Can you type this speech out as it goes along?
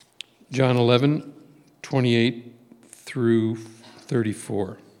John 11:28 through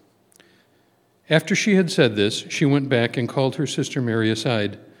 34. After she had said this, she went back and called her sister Mary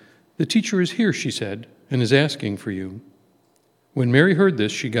aside. "The teacher is here," she said, "and is asking for you." When Mary heard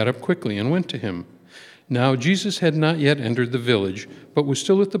this, she got up quickly and went to him. Now Jesus had not yet entered the village, but was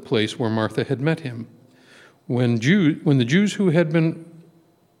still at the place where Martha had met him. When the Jews who had been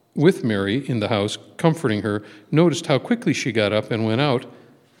with Mary in the house, comforting her, noticed how quickly she got up and went out,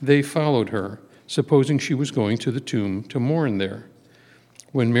 they followed her, supposing she was going to the tomb to mourn there.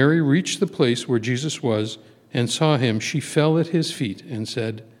 When Mary reached the place where Jesus was and saw him, she fell at his feet and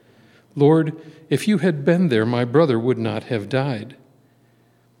said, "Lord, if you had been there, my brother would not have died."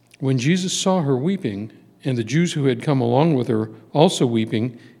 When Jesus saw her weeping, and the Jews who had come along with her also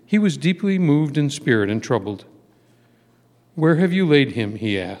weeping, he was deeply moved in spirit and troubled. "Where have you laid him?"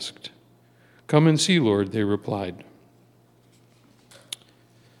 he asked. "Come and see, Lord," they replied.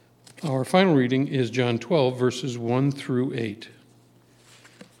 Our final reading is John 12, verses 1 through 8.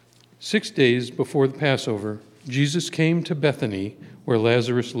 6 days before the Passover, Jesus came to Bethany, where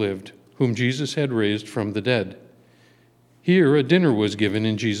Lazarus lived, whom Jesus had raised from the dead. Here a dinner was given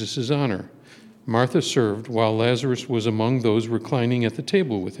in Jesus' honor. Martha served, while Lazarus was among those reclining at the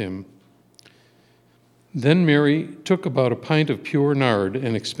table with him. Then Mary took about a pint of pure nard,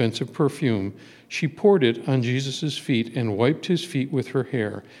 an expensive perfume. She poured it on Jesus' feet and wiped his feet with her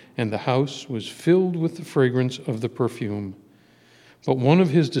hair, and the house was filled with the fragrance of the perfume. But one of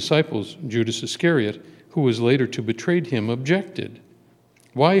his disciples, Judas Iscariot, who was later to betray him, objected.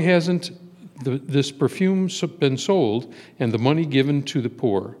 "Why hasn't this perfume been sold and the money given to the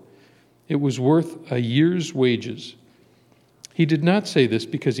poor? It was worth a year's wages." He did not say this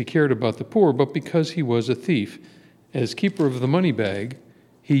because he cared about the poor, but because he was a thief. As keeper of the money bag,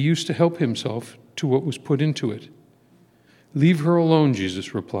 he used to help himself to what was put into it. "Leave her alone,"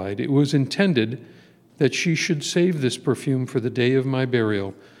 Jesus replied. "It was intended that she should save this perfume for the day of my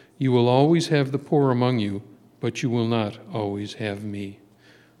burial. You will always have the poor among you, but you will not always have me."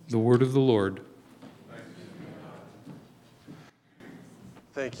 The word of the Lord.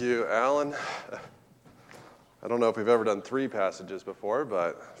 Thank you, Alan. I don't know if we've ever done 3 passages before,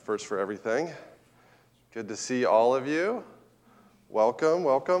 but first for everything. Good to see all of you. Welcome,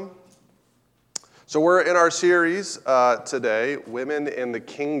 welcome. So we're in our series today, Women in the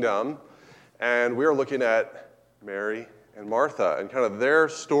Kingdom, and we're looking at Mary and Martha and kind of their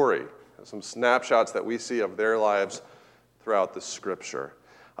story, some snapshots that we see of their lives throughout the Scripture.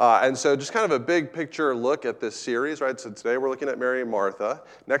 And so just kind of a big picture look at this series, right? So today we're looking at Mary and Martha.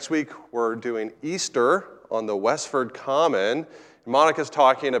 Next week we're doing Easter on the Westford Common. Monica's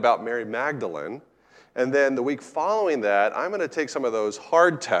talking about Mary Magdalene. And then the week following that, I'm going to take some of those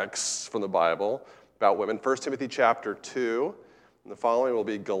hard texts from the Bible about women, 1 Timothy chapter 2. And the following will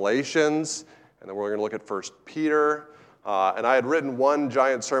be Galatians. And then we're going to look at 1 Peter. And I had written one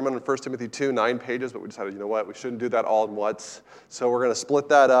giant sermon in 1 Timothy 2, 9 pages, but we decided, you know what, we shouldn't do that all at once. So we're going to split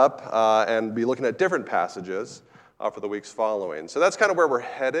that up and be looking at different passages for the weeks following. So that's kind of where we're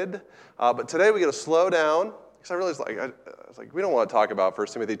headed. But today we get to slow down, because I realized, I was like, we don't want to talk about 1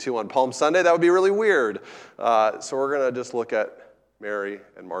 Timothy 2 on Palm Sunday. That would be really weird. So we're going to just look at Mary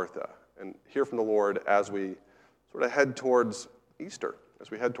and Martha and hear from the Lord as we sort of head towards Easter, as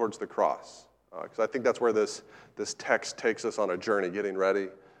we head towards the cross. Because I think that's where this text takes us on a journey, getting ready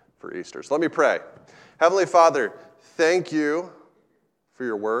for Easter. So let me pray. Heavenly Father, thank you for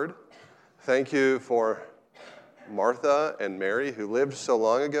your word. Thank you for Martha and Mary, who lived so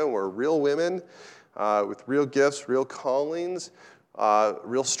long ago, were real women with real gifts, real callings,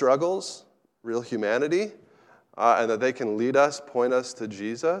 real struggles, real humanity, and that they can lead us, point us to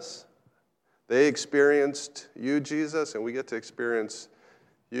Jesus. They experienced you, Jesus, and we get to experience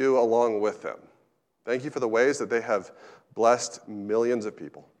you along with them. Thank you for the ways that they have blessed millions of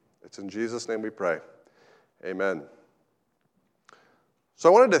people. It's in Jesus' name we pray. Amen. So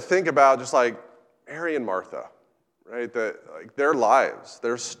I wanted to think about just like Mary and Martha, right? Like their lives,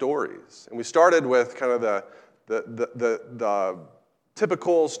 their stories. And we started with kind of the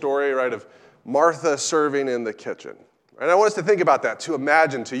typical story, right, of Martha serving in the kitchen. And I want us to think about that, to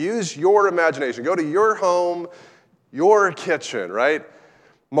imagine, to use your imagination. Go to your home, your kitchen, right?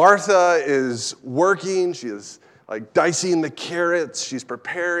 Martha is working. She is like dicing the carrots. She's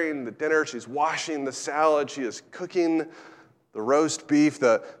preparing the dinner. She's washing the salad. She is cooking the roast beef.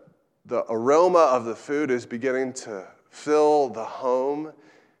 The aroma of the food is beginning to fill the home.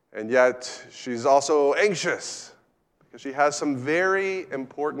 And yet she's also anxious because she has some very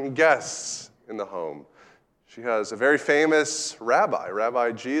important guests in the home. She has a very famous rabbi,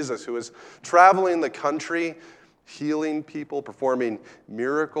 Rabbi Jesus, who is traveling the country. healing people, performing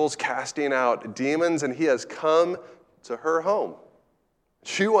miracles, casting out demons, and he has come to her home.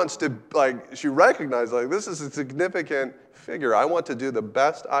 She wants to, she recognizes, this is a significant figure. I want to do the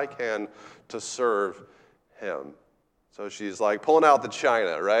best I can to serve him. So she's pulling out the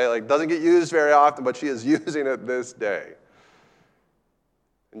china, right? Doesn't get used very often, but she is using it this day.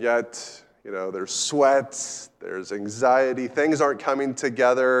 And yet, there's sweat, there's anxiety, things aren't coming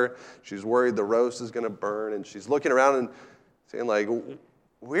together. She's worried the roast is going to burn, and she's looking around and saying,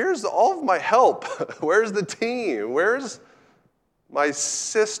 where's all of my help? Where's the team? Where's my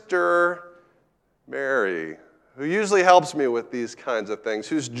sister Mary, who usually helps me with these kinds of things,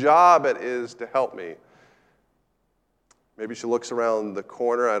 whose job it is to help me? Maybe she looks around the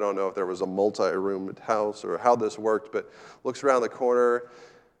corner. I don't know if there was a multi-roomed house or how this worked, but looks around the corner,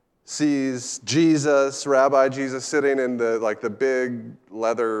 sees Jesus, Rabbi Jesus, sitting in the big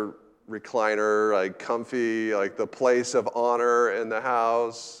leather recliner, comfy, the place of honor in the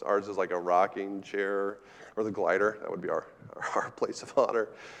house. Ours is a rocking chair, or the glider. That would be our place of honor.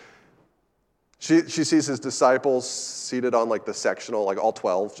 She sees his disciples seated on the sectional, all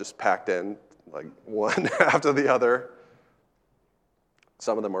 12, just packed in, one after the other.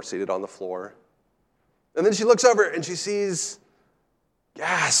 Some of them are seated on the floor. And then she looks over and she sees,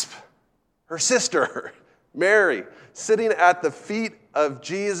 gasp, her sister, Mary, sitting at the feet of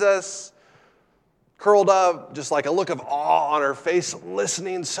Jesus, curled up, just a look of awe on her face,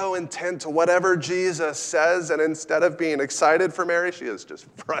 listening, so intent to whatever Jesus says. And instead of being excited for Mary, she is just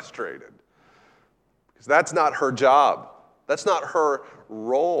frustrated. Because that's not her job. That's not her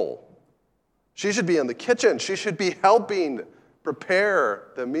role. She should be in the kitchen. She should be helping prepare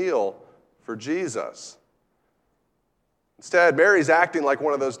the meal for Jesus. Instead, Mary's acting like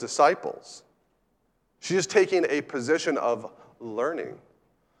one of those disciples. She's just taking a position of learning.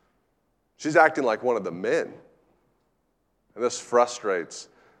 She's acting like one of the men. And this frustrates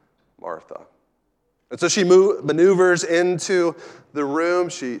Martha. And so she maneuvers into the room.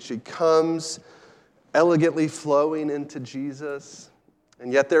 She comes elegantly flowing into Jesus.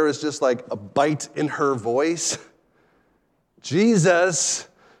 And yet there is just a bite in her voice. Jesus,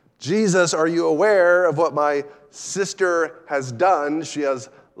 are you aware of what my sister has done? She has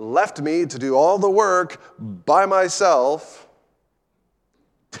left me to do all the work by myself.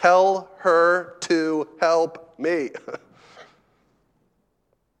 Tell her to help me.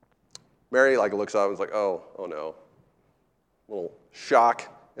 Mary looks up and is oh no. A little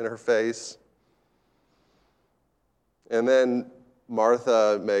shock in her face. And then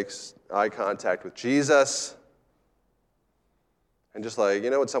Martha makes eye contact with Jesus. And just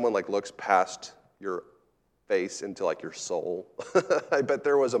when someone looks past your face into your soul. I bet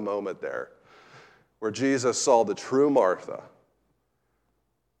there was a moment there where Jesus saw the true Martha.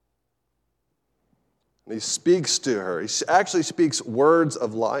 And he speaks to her. He actually speaks words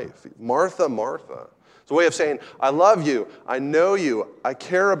of life. Martha, Martha. It's a way of saying, I love you, I know you, I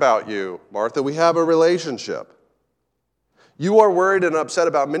care about you, Martha. We have a relationship. You are worried and upset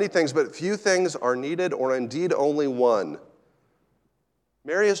about many things, but few things are needed, or indeed only one.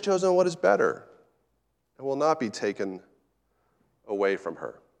 Mary has chosen what is better and will not be taken away from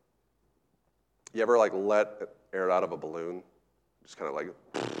her. You ever let air out of a balloon? Just kind of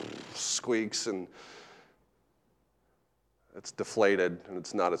squeaks and it's deflated and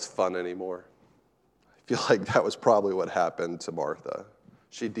it's not as fun anymore. I feel like that was probably what happened to Martha.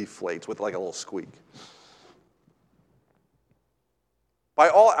 She deflates with a little squeak. By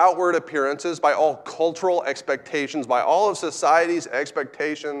all outward appearances, by all cultural expectations, by all of society's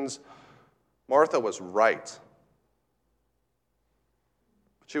expectations, Martha was right.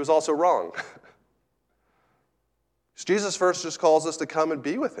 But she was also wrong. Jesus first just calls us to come and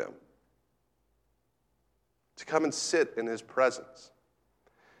be with him, to come and sit in his presence.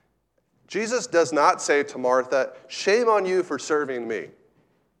 Jesus does not say to Martha, shame on you for serving me.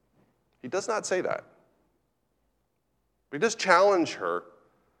 He does not say that. He does challenge her.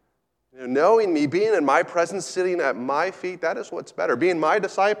 Knowing me, being in my presence, sitting at my feet, that is what's better. Being my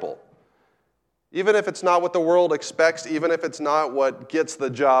disciple. Even if it's not what the world expects, even if it's not what gets the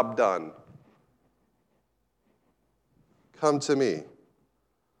job done. Come to me.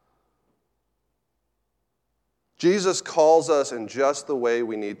 Jesus calls us in just the way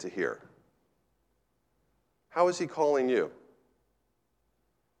we need to hear. How is he calling you?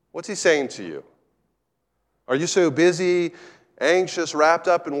 What's he saying to you? Are you so busy, anxious, wrapped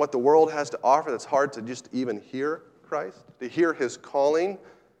up in what the world has to offer that's hard to just even hear Christ, to hear his calling?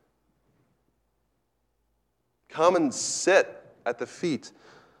 Come and sit at the feet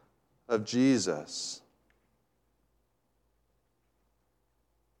of Jesus.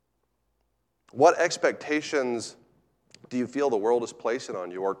 What expectations do you feel the world is placing on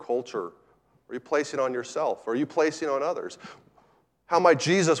you, or culture? Are you placing on yourself? Are you placing on others? How might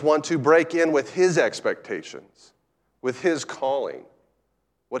Jesus want to break in with his expectations, with his calling,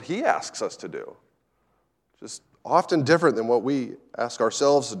 what he asks us to do? Just often different than what we ask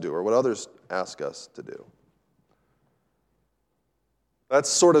ourselves to do or what others ask us to do. That's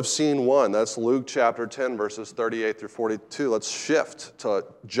sort of scene one. That's Luke chapter 10, verses 38 through 42. Let's shift to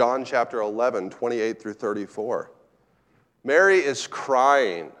John chapter 11, 28 through 34. Mary is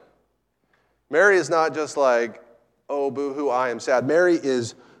crying. Mary is not just like, oh, boo-hoo, I am sad. Mary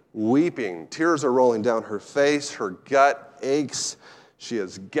is weeping. Tears are rolling down her face. Her gut aches. She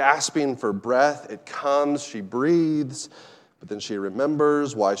is gasping for breath. It comes. She breathes. But then she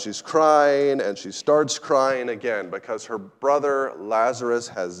remembers why she's crying, and she starts crying again because her brother Lazarus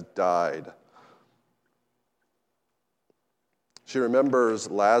has died. She remembers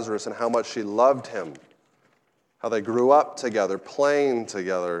Lazarus and how much she loved him, how they grew up together, playing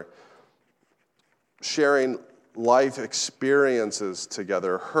together, sharing life experiences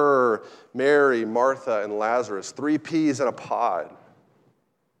together. Her, Mary, Martha, and Lazarus, 3 peas in a pod.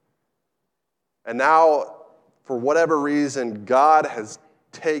 And now, for whatever reason, God has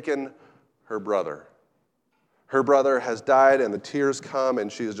taken her brother. Her brother has died, and the tears come,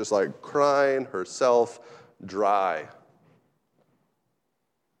 and she is just like crying herself dry.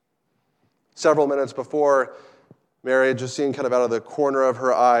 Several minutes before, Mary had just seen kind of out of the corner of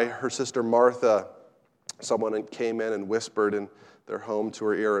her eye her sister Martha. Someone came in and whispered in their home to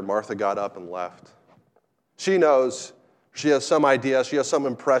her ear, and Martha got up and left. She knows, she has some idea, she has some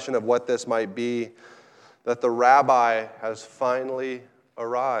impression of what this might be, that the rabbi has finally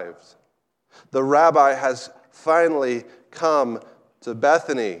arrived. The rabbi has finally come to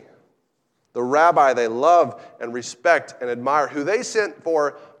Bethany. The rabbi they love and respect and admire, who they sent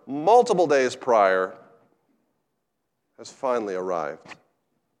for multiple days prior, has finally arrived.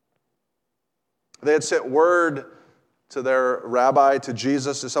 They had sent word to their rabbi, to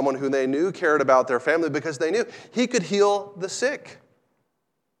Jesus, to someone who they knew cared about their family because they knew he could heal the sick.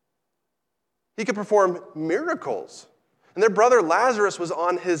 He could perform miracles. And their brother Lazarus was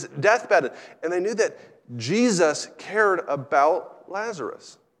on his deathbed, and they knew that Jesus cared about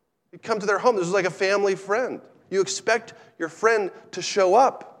Lazarus. He'd come to their home. This was like a family friend. You expect your friend to show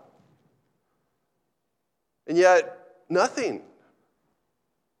up. And yet, nothing.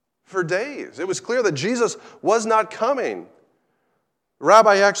 For days. It was clear that Jesus was not coming. The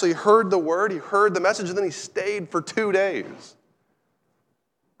rabbi actually heard the word, he heard the message, and then he stayed for 2 days.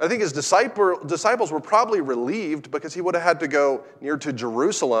 I think his disciples were probably relieved because he would have had to go near to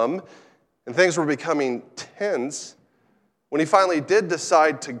Jerusalem, and things were becoming tense. When he finally did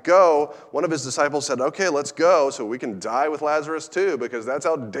decide to go, one of his disciples said, okay, let's go so we can die with Lazarus too, because that's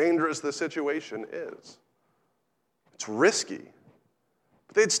how dangerous the situation is. It's risky.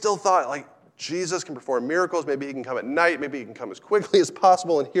 But they'd still thought, like, Jesus can perform miracles. Maybe he can come at night. Maybe he can come as quickly as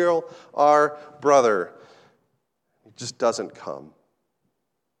possible and heal our brother. He just doesn't come.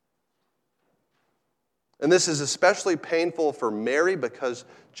 And this is especially painful for Mary because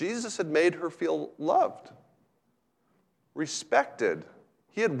Jesus had made her feel loved, respected.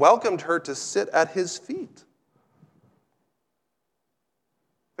 He had welcomed her to sit at his feet.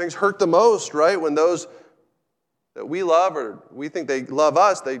 Things hurt the most, right? When those that we love or we think they love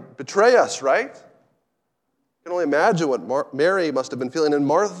us, they betray us, right? You can only imagine what Mary must have been feeling, and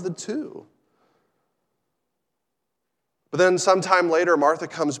Martha too. But then sometime later, Martha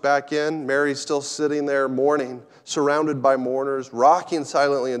comes back in. Mary's still sitting there mourning, surrounded by mourners, rocking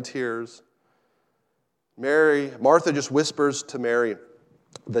silently in tears. Martha just whispers to Mary,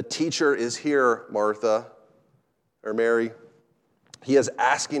 the teacher is here, Martha, or Mary. He is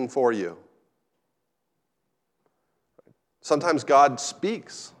asking for you. Sometimes God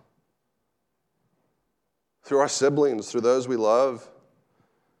speaks through our siblings, through those we love.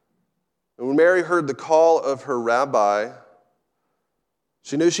 And when Mary heard the call of her rabbi,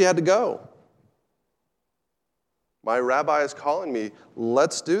 she knew she had to go. My rabbi is calling me.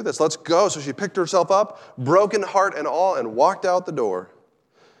 Let's do this. Let's go. So she picked herself up, broken heart and all, and walked out the door.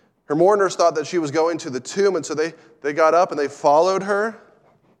 Her mourners thought that she was going to the tomb, and so they got up and they followed her.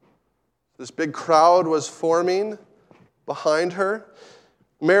 This big crowd was forming behind her.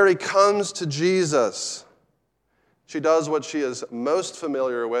 Mary comes to Jesus. She does what she is most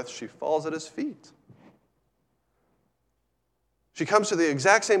familiar with. She falls at his feet. She comes to the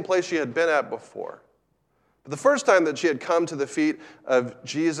exact same place she had been at before. But the first time that she had come to the feet of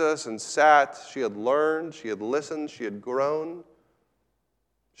Jesus and sat, she had learned, she had listened, she had grown.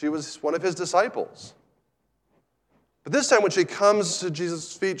 She was one of his disciples. But this time when she comes to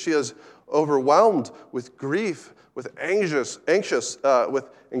Jesus' feet, she is overwhelmed with grief, with with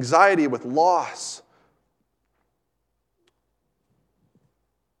anxiety, with loss.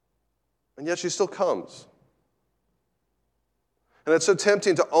 And yet she still comes. And it's so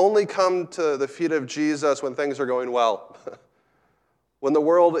tempting to only come to the feet of Jesus when things are going well, when the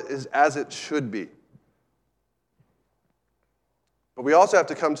world is as it should be. But we also have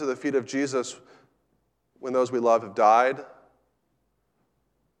to come to the feet of Jesus when those we love have died,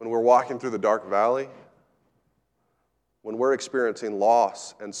 when we're walking through the dark valley, when we're experiencing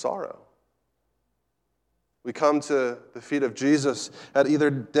loss and sorrow. We come to the feet of Jesus at either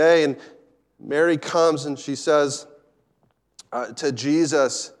day, and Mary comes and she says to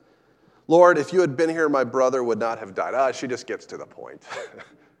Jesus, Lord, if you had been here, my brother would not have died. She just gets to the point.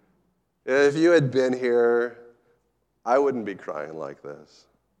 If you had been here, I wouldn't be crying like this.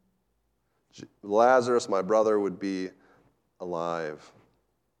 Lazarus, my brother, would be alive.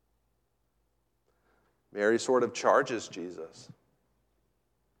 Mary sort of charges Jesus.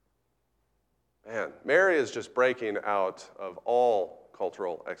 Man, Mary is just breaking out of all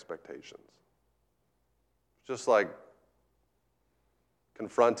cultural expectations. Just like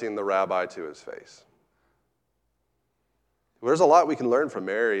confronting the rabbi to his face. There's a lot we can learn from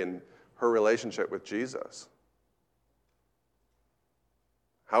Mary and her relationship with Jesus.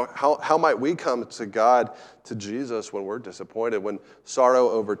 How might we come to God, to Jesus, when we're disappointed, when sorrow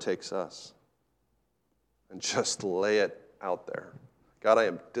overtakes us? And just lay it out there. God, I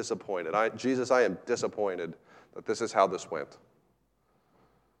am disappointed. Jesus, I am disappointed that this is how this went.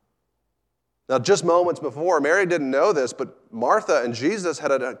 Now, just moments before, Mary didn't know this, but Martha and Jesus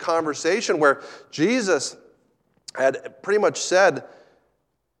had a conversation where Jesus had pretty much said,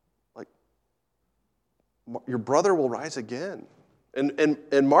 like, your brother will rise again.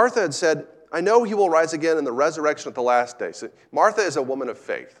 And Martha had said, I know he will rise again in the resurrection at the last day. So Martha is a woman of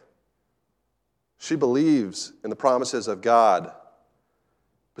faith. She believes in the promises of God.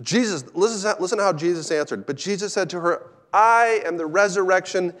 But Jesus, listen to how Jesus answered. But Jesus said to her, I am the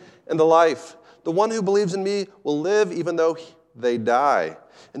resurrection and the life. The one who believes in me will live even though they die.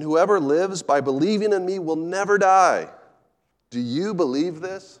 And whoever lives by believing in me will never die. Do you believe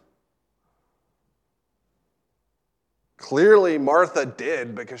this? Clearly, Martha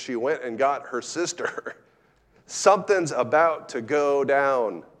did because she went and got her sister. Something's about to go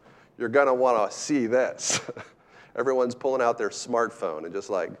down. You're going to want to see this. Everyone's pulling out their smartphone and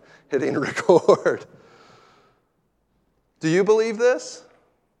just like hitting record. Do you believe this?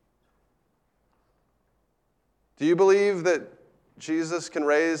 Do you believe that Jesus can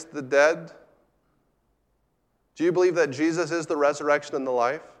raise the dead? Do you believe that Jesus is the resurrection and the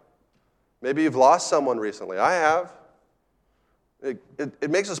life? Maybe you've lost someone recently. I have.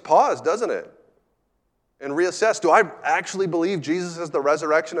 It makes us pause, doesn't it? And reassess. Do I actually believe Jesus is the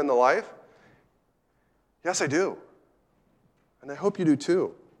resurrection and the life? Yes, I do. And I hope you do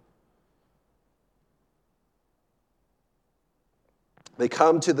too. They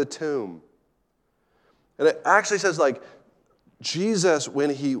come to the tomb. And it actually says, like, Jesus,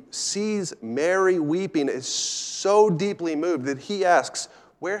 when he sees Mary weeping, is so deeply moved that he asks,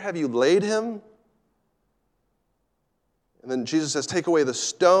 where have you laid him? And then Jesus says, take away the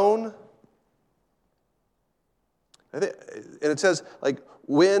stone. And it says, like,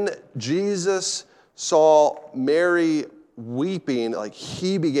 when Jesus saw Mary weeping, like,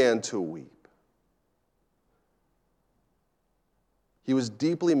 he began to weep. He was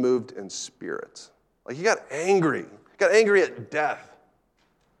deeply moved in spirit. Like, he got angry. He got angry at death.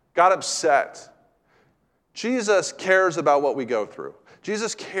 Got upset. Jesus cares about what we go through.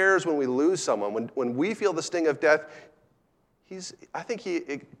 Jesus cares when we lose someone. When we feel the sting of death, I think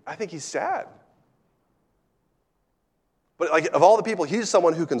he's sad. But like, of all the people, he's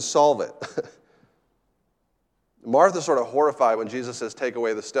someone who can solve it. Martha's sort of horrified when Jesus says, take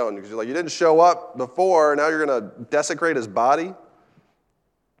away the stone. Because you're like, you didn't show up before, now you're going to desecrate his body?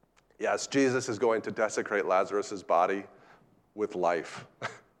 Yes, Jesus is going to desecrate Lazarus' body with life,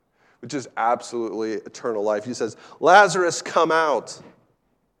 which is absolutely eternal life. He says, Lazarus, come out.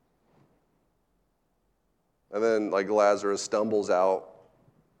 And then, like, Lazarus stumbles out,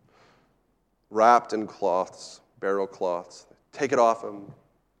 wrapped in cloths, burial cloths. Take it off him.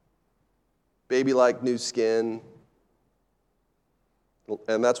 Baby-like new skin.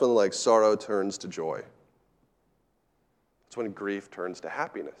 And that's when, like, sorrow turns to joy. That's when grief turns to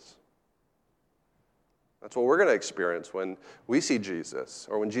happiness. That's what we're going to experience when we see Jesus,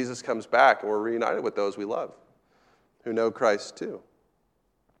 or when Jesus comes back and we're reunited with those we love, who know Christ too.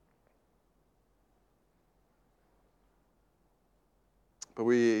 But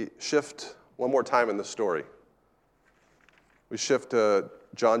we shift one more time in the story. We shift to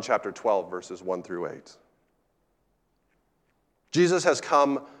John chapter 12, verses 1 through 8. Jesus has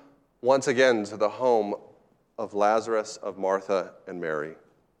come once again to the home of Lazarus, of Martha, and Mary.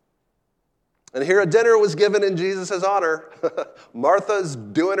 And here a dinner was given in Jesus' honor. Martha's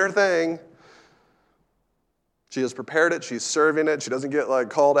doing her thing. She has prepared it. She's serving it. She doesn't get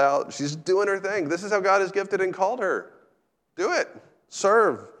called out. She's doing her thing. This is how God has gifted and called her. Do it.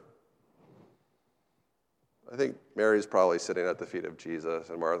 Serve. I think Mary's probably sitting at the feet of Jesus,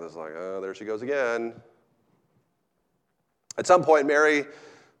 and Martha's like, oh, there she goes again. At some point, Mary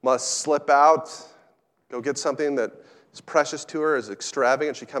must slip out, go get something that is precious to her, is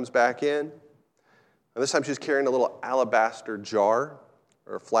extravagant. She comes back in. And this time she's carrying a little alabaster jar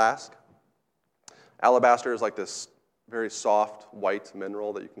or a flask. Alabaster is like this very soft white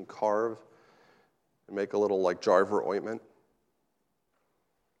mineral that you can carve and make a little jar for ointment.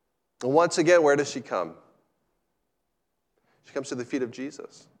 And once again, where does she come? She comes to the feet of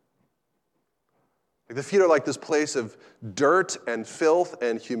Jesus. The feet are like this place of dirt and filth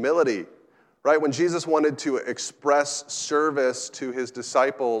and humility. Right? When Jesus wanted to express service to his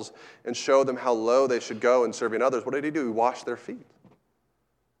disciples and show them how low they should go in serving others, what did he do? He washed their feet.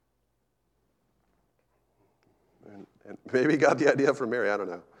 And maybe he got the idea from Mary, I don't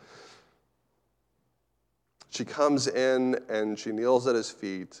know. She comes in and she kneels at his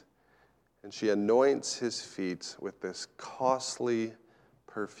feet and she anoints his feet with this costly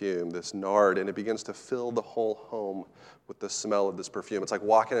perfume, this nard, and it begins to fill the whole home with the smell of this perfume. It's like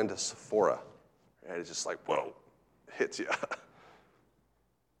walking into Sephora. And it's just like, whoa, it hits you.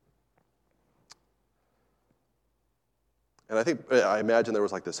 And I imagine there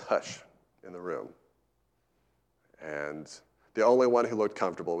was this hush in the room. And the only one who looked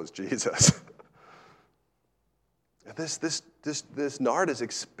comfortable was Jesus. And this nard is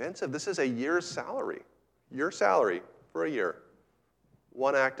expensive. This is a year's salary. Your salary for a year.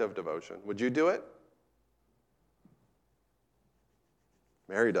 One act of devotion. Would you do it?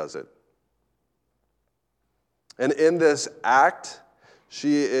 Mary does it. And in this act,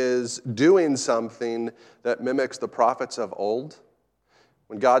 she is doing something that mimics the prophets of old.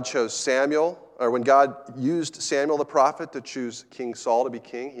 When God chose Samuel, or when God used Samuel the prophet to choose King Saul to be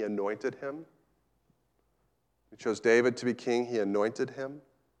king, he anointed him. He chose David to be king, he anointed him.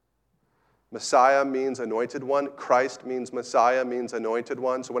 Messiah means anointed one. Christ means Messiah, means anointed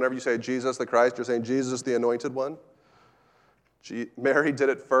one. So whenever you say Jesus the Christ, you're saying Jesus the anointed one. Mary did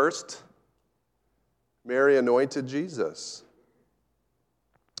it first. Mary anointed Jesus.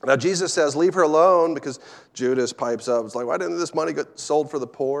 Now Jesus says, leave her alone, because Judas pipes up. It's like, why didn't this money get sold for the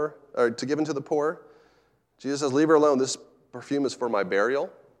poor, or to given to the poor? Jesus says, leave her alone. This perfume is for my burial.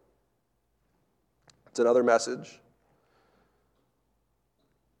 It's another message.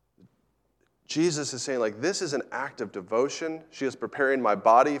 Jesus is saying, this is an act of devotion. She is preparing my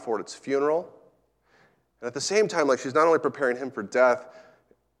body for its funeral. And at the same time, she's not only preparing him for death,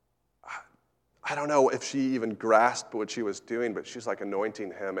 I don't know if she even grasped what she was doing, but she's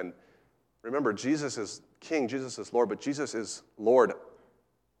anointing him. And remember, Jesus is king, Jesus is Lord, but Jesus is Lord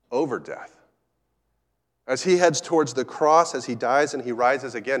over death. As he heads towards the cross, as he dies and he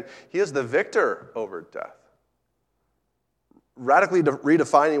rises again, he is the victor over death. Radically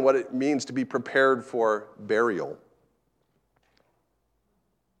redefining what it means to be prepared for burial.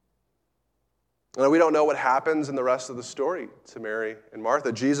 Now, we don't know what happens in the rest of the story to Mary and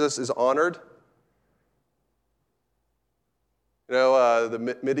Martha. Jesus is honored.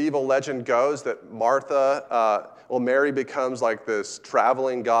 The medieval legend goes that Mary becomes this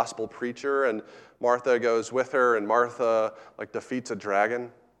traveling gospel preacher, and Martha goes with her, and Martha defeats a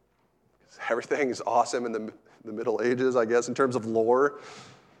dragon. Everything is awesome in the Middle Ages, I guess, in terms of lore.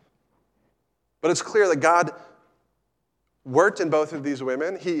 But it's clear that God worked in both of these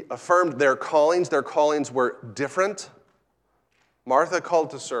women. He affirmed their callings. Their callings were different. Martha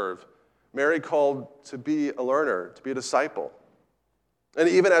called to serve. Mary called to be a learner, to be a disciple. And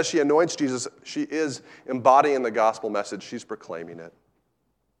even as she anoints Jesus, she is embodying the gospel message. She's proclaiming it.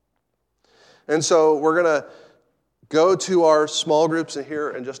 And so we're going to go to our small groups in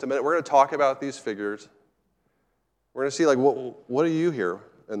here in just a minute. We're going to talk about these figures. We're going to see, what do you hear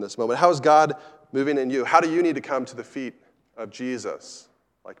in this moment? How is God moving in you? How do you need to come to the feet of Jesus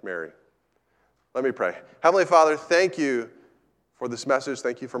like Mary? Let me pray. Heavenly Father, thank you for this message.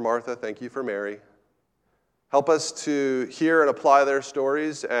 Thank you for Martha. Thank you for Mary. Help us to hear and apply their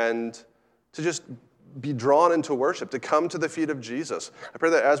stories and to just be drawn into worship, to come to the feet of Jesus. I pray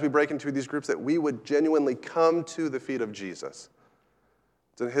that as we break into these groups that we would genuinely come to the feet of Jesus.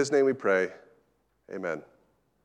 It's in his name we pray. Amen.